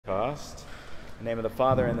Pentecost. In the name of the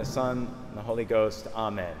Father, and the Son, and the Holy Ghost.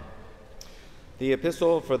 Amen. The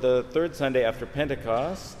epistle for the third Sunday after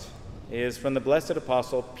Pentecost is from the blessed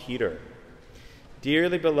apostle Peter.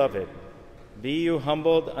 Dearly beloved, be you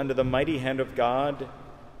humbled under the mighty hand of God,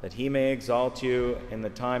 that he may exalt you in the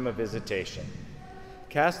time of visitation,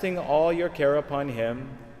 casting all your care upon him,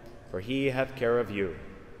 for he hath care of you.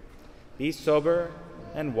 Be sober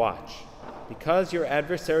and watch, because your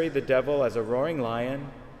adversary the devil, as a roaring lion,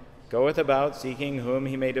 goeth about seeking whom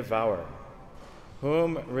he may devour.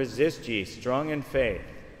 Whom resist ye strong in faith,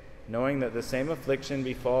 knowing that the same affliction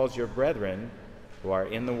befalls your brethren who are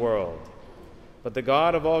in the world. But the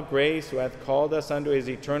God of all grace, who hath called us unto his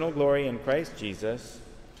eternal glory in Christ Jesus,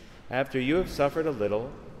 after you have suffered a little,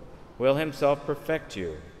 will himself perfect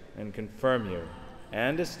you, and confirm you,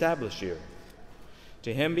 and establish you.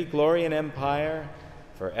 To him be glory and empire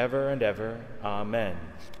forever and ever. Amen.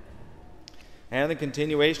 And the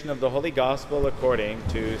continuation of the Holy Gospel according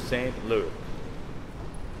to St. Luke.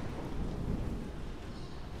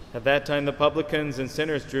 At that time the publicans and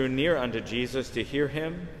sinners drew near unto Jesus to hear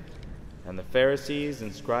him, and the Pharisees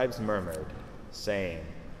and scribes murmured, saying,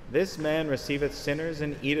 This man receiveth sinners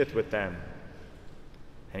and eateth with them.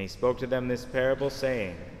 And he spoke to them this parable,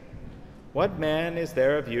 saying, What man is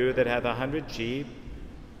there of you that hath 100 sheep,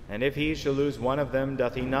 and if he shall lose one of them,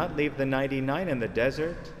 doth he not leave the 99 in the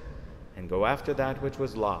desert, and go after that which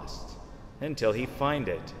was lost, until he find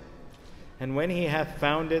it? And when he hath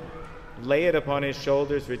found it, lay it upon his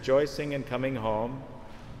shoulders, rejoicing, and coming home,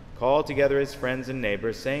 call together his friends and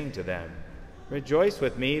neighbors, saying to them, Rejoice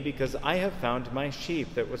with me, because I have found my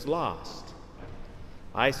sheep that was lost.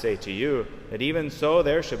 I say to you, that even so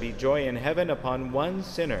there shall be joy in heaven upon one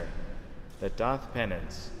sinner that doth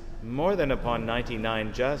penance, more than upon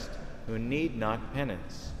 99 just, who need not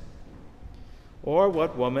penance. Or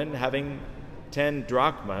what woman, having 10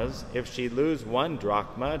 drachmas, if she lose 1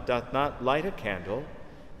 drachma, doth not light a candle,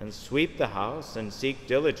 and sweep the house, and seek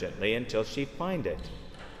diligently until she find it?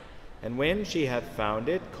 And when she hath found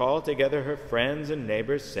it, call together her friends and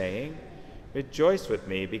neighbors, saying, Rejoice with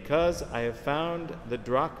me, because I have found the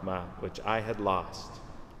drachma which I had lost.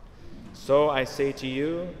 So I say to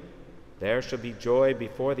you, there shall be joy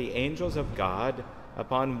before the angels of God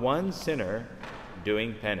upon one sinner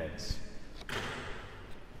doing penance.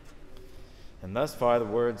 And thus far the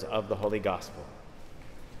words of the Holy Gospel.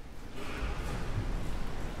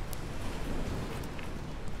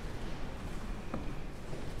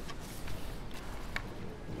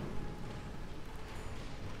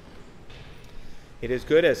 It is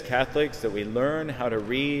good as Catholics that we learn how to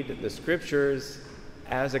read the Scriptures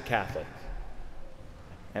as a Catholic.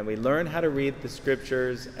 And we learn how to read the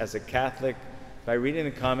Scriptures as a Catholic by reading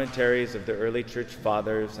the commentaries of the early Church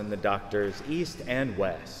Fathers and the Doctors, East and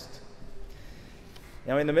West.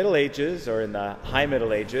 Now, in the Middle Ages, or in the High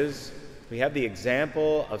Middle Ages, we have the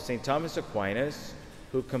example of St. Thomas Aquinas,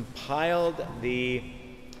 who compiled the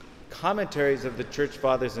commentaries of the Church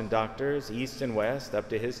Fathers and Doctors, East and West, up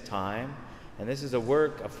to his time. And this is a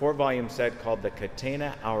work, a 4-volume set called the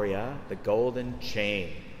Catena Aurea, the Golden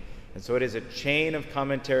Chain. And so it is a chain of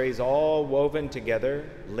commentaries all woven together,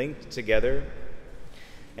 linked together.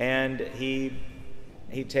 And he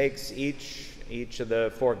takes each of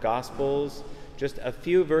the 4 Gospels, just a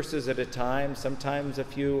few verses at a time, sometimes a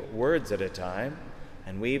few words at a time,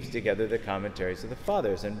 and weaves together the commentaries of the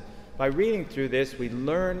Fathers. And by reading through this, we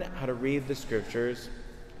learn how to read the Scriptures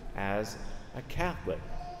as a Catholic.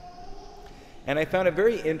 And I found it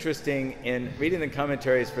very interesting in reading the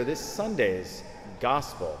commentaries for this Sunday's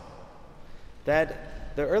Gospel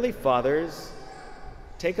that the early Fathers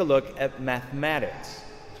take a look at mathematics.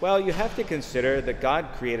 Well, you have to consider that God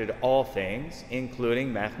created all things,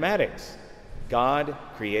 including mathematics. God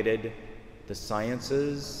created the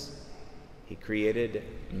sciences. He created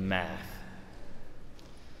math.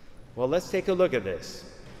 Well, let's take a look at this.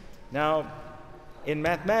 Now, in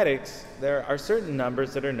mathematics, there are certain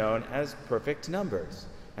numbers that are known as perfect numbers.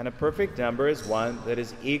 And a perfect number is one that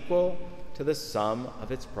is equal to the sum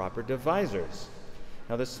of its proper divisors.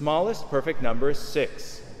 Now, the smallest perfect number is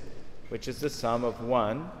 6, which is the sum of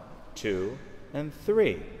 1, 2, and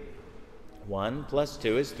 3. 1 plus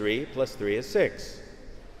 2 is 3, plus 3 is 6.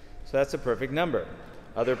 So that's a perfect number.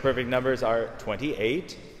 Other perfect numbers are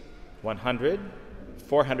 28, 100,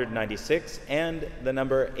 496, and the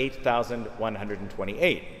number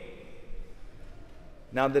 8,128.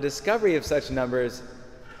 Now, the discovery of such numbers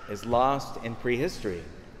is lost in prehistory.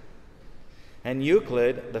 And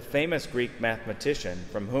Euclid, the famous Greek mathematician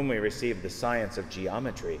from whom we received the science of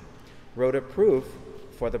geometry, wrote a proof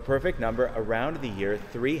for the perfect number around the year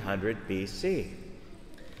 300 BC.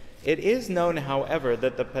 It is known, however,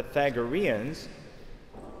 that the Pythagoreans,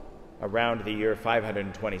 around the year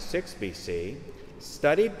 526 BC,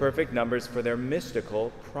 studied perfect numbers for their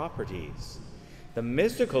mystical properties. The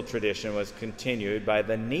mystical tradition was continued by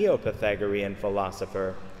the Neo-Pythagorean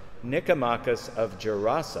philosopher Nicomachus of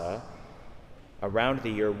Gerasa around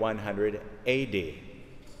the year 100 AD.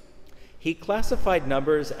 He classified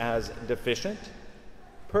numbers as deficient,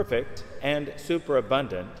 perfect, and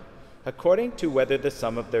superabundant according to whether the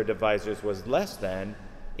sum of their divisors was less than,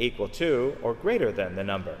 equal to, or greater than the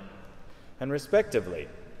number, and respectively.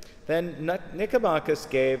 Then Nicomachus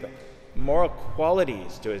gave moral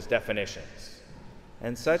qualities to his definitions,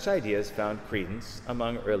 and such ideas found credence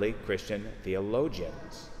among early Christian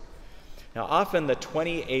theologians. Now, often the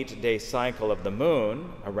 28-day cycle of the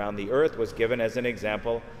moon around the earth was given as an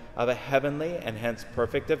example of a heavenly and hence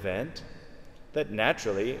perfect event that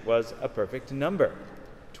naturally was a perfect number,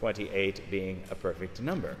 28 being a perfect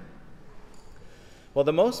number. Well,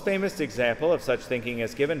 the most famous example of such thinking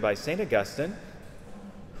is given by St. Augustine,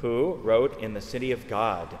 who wrote in The City of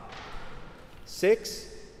God, 6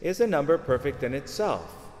 is a number perfect in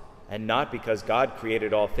itself, and not because God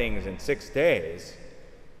created all things in 6 days.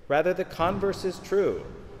 Rather, the converse is true.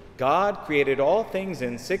 God created all things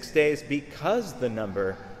in 6 days because the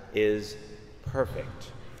number is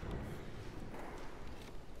perfect.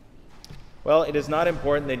 Well, it is not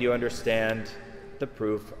important that you understand the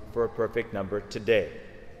proof for a perfect number today.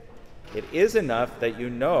 It is enough that you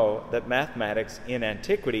know that mathematics in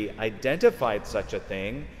antiquity identified such a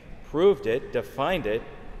thing, proved it, defined it,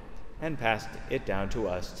 and passed it down to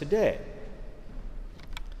us today.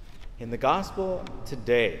 In the Gospel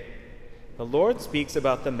today, the Lord speaks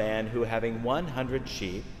about the man who, having 100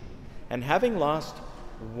 sheep, and having lost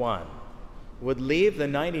one, would leave the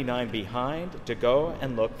 99 behind to go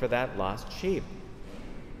and look for that lost sheep.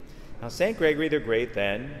 Now, St. Gregory the Great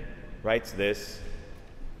then writes this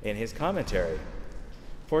in his commentary: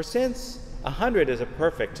 "For since 100 is a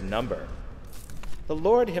perfect number, the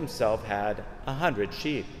Lord himself had 100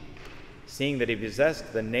 sheep, seeing that he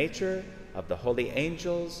possessed the nature of the holy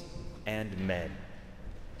angels and men."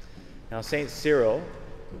 Now, St. Cyril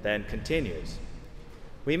then continues,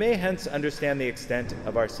 "We may hence understand the extent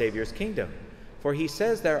of our Savior's kingdom, for he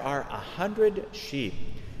says there are 100 sheep,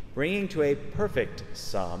 bringing to a perfect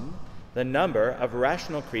sum the number of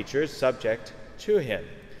rational creatures subject to him.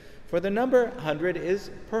 For the number 100 is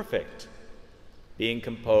perfect, being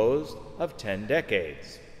composed of 10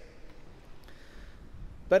 decades.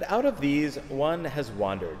 But out of these one has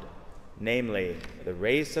wandered, namely the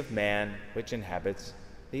race of man which inhabits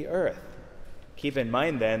the earth." Keep in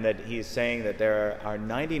mind then that he's saying that there are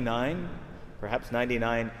 99, perhaps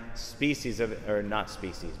 99 species of, or not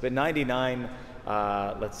species, but 99,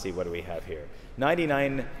 let's see, what do we have here?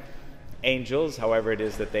 99 angels, however it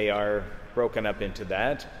is that they are broken up into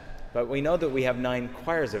that. But we know that we have 9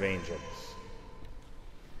 choirs of angels.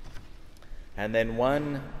 And then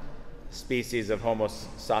 1 species of Homo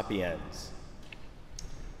sapiens.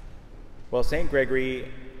 Well, St. Gregory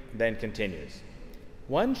then continues,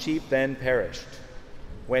 "One sheep then perished,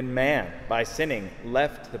 when man, by sinning,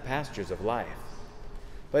 left the pastures of life.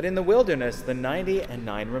 But in the wilderness the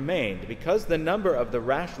 99 remained, because the number of the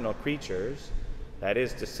rational creatures, that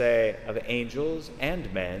is to say, of angels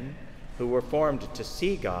and men, who were formed to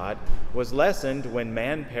see God, was lessened when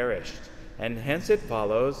man perished. And hence it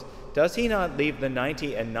follows, does he not leave the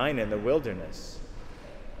 99 in the wilderness?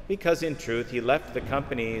 Because in truth he left the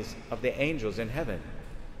companies of the angels in heaven.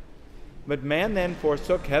 But man then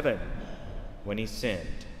forsook heaven when he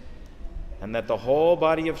sinned. And that the whole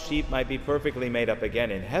body of sheep might be perfectly made up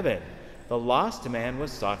again in heaven, the lost man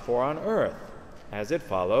was sought for on earth, as it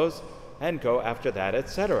follows, and go after that,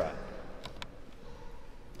 etc."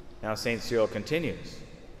 Now St. Cyril continues,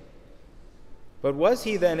 "But was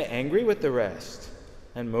he then angry with the rest,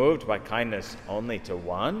 and moved by kindness only to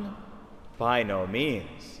one? By no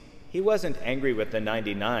means. He wasn't angry with the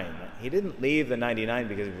 99. He didn't leave the 99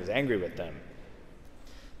 because he was angry with them.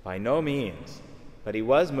 By no means. But he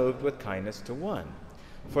was moved with kindness to one.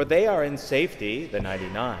 For they are in safety, the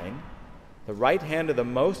 99, the right hand of the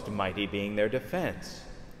Most Mighty being their defense.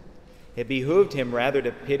 It behooved him rather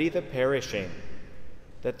to pity the perishing,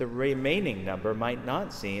 that the remaining number might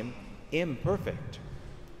not seem imperfect.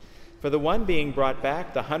 For the one being brought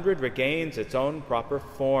back, the 100 regains its own proper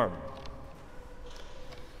form."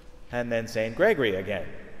 And then St. Gregory again.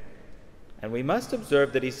 "And we must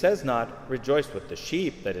observe that he says not, 'Rejoice with the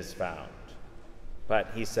sheep that is found,'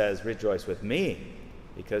 but he says, 'Rejoice with me,'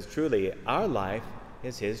 because truly our life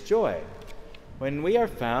is his joy. When we are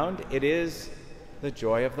found, it is the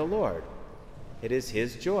joy of the Lord. It is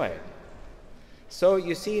his joy. So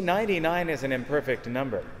you see, 99 is an imperfect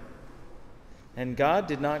number. And God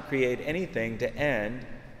did not create anything to end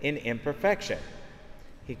in imperfection.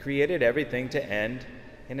 He created everything to end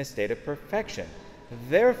in a state of perfection.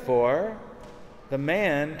 Therefore, the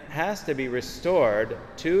man has to be restored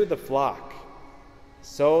to the flock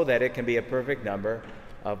so that it can be a perfect number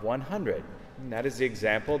of 100. And that is the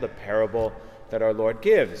example, the parable that our Lord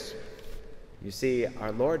gives. You see,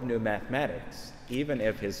 our Lord knew mathematics, even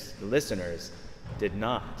if his listeners did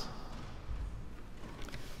not.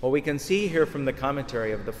 Well, we can see here from the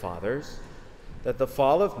commentary of the Fathers that the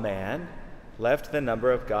fall of man left the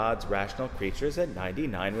number of God's rational creatures at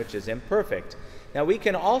 99, which is imperfect. Now, we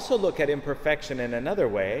can also look at imperfection in another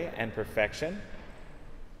way, and perfection.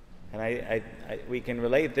 And we can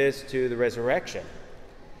relate this to the resurrection.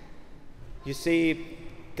 You see,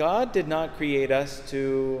 God did not create us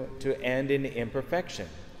to end in imperfection.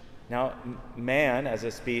 Now, man as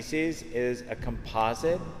a species is a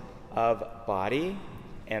composite of body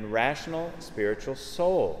and rational spiritual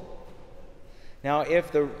soul. Now,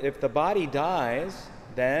 if the body dies,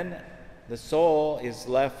 then the soul is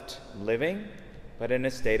left living, but in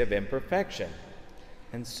a state of imperfection.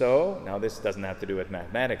 And so, now this doesn't have to do with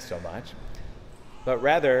mathematics so much, but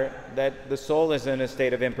rather that the soul is in a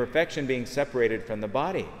state of imperfection, being separated from the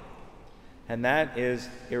body. And that is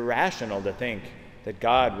irrational to think that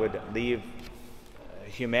God would leave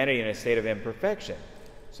humanity in a state of imperfection.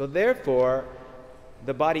 So therefore,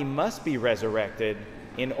 the body must be resurrected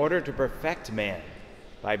in order to perfect man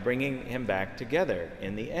by bringing him back together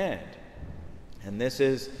in the end. And this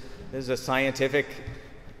is a scientific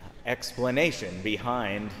explanation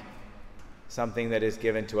behind something that is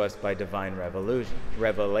given to us by divine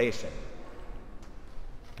revelation,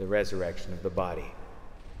 the resurrection of the body.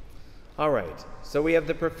 All right, so we have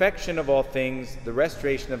the perfection of all things, the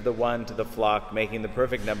restoration of the one to the flock, making the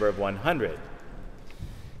perfect number of 100.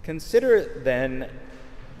 Consider then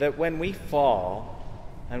that when we fall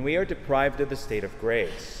and we are deprived of the state of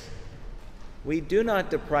grace, we do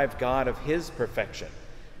not deprive God of his perfection.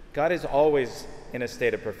 God is always in a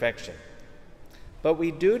state of perfection. But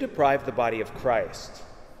we do deprive the body of Christ.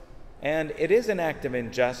 And it is an act of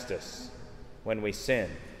injustice when we sin.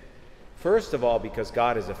 First of all, because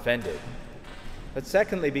God is offended. But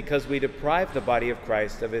secondly, because we deprive the body of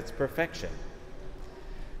Christ of its perfection.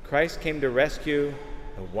 Christ came to rescue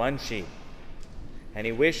the one sheep, and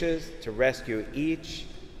he wishes to rescue each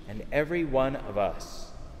and every one of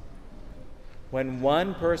us. When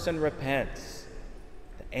one person repents,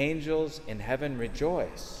 the angels in heaven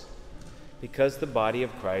rejoice because the body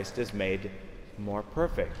of Christ is made more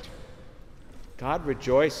perfect. God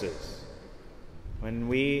rejoices when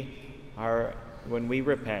we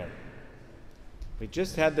repent. We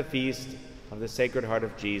just had the feast of the Sacred Heart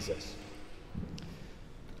of Jesus.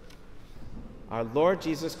 Our Lord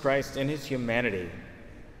Jesus Christ, in his humanity,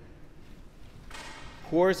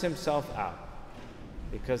 pours himself out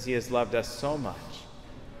because he has loved us so much.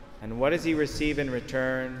 And what does he receive in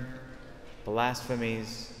return?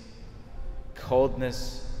 Blasphemies,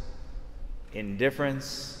 coldness,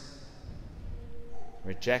 indifference,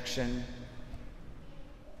 rejection.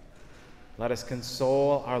 Let us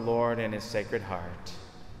console our Lord in his Sacred Heart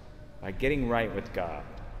by getting right with God,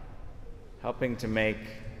 helping to make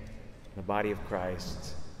the body of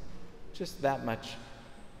Christ just that much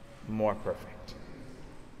more perfect.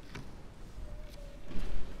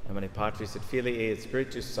 Nomine Patris et Filii et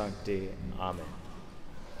Spiritus Sancti. Amen.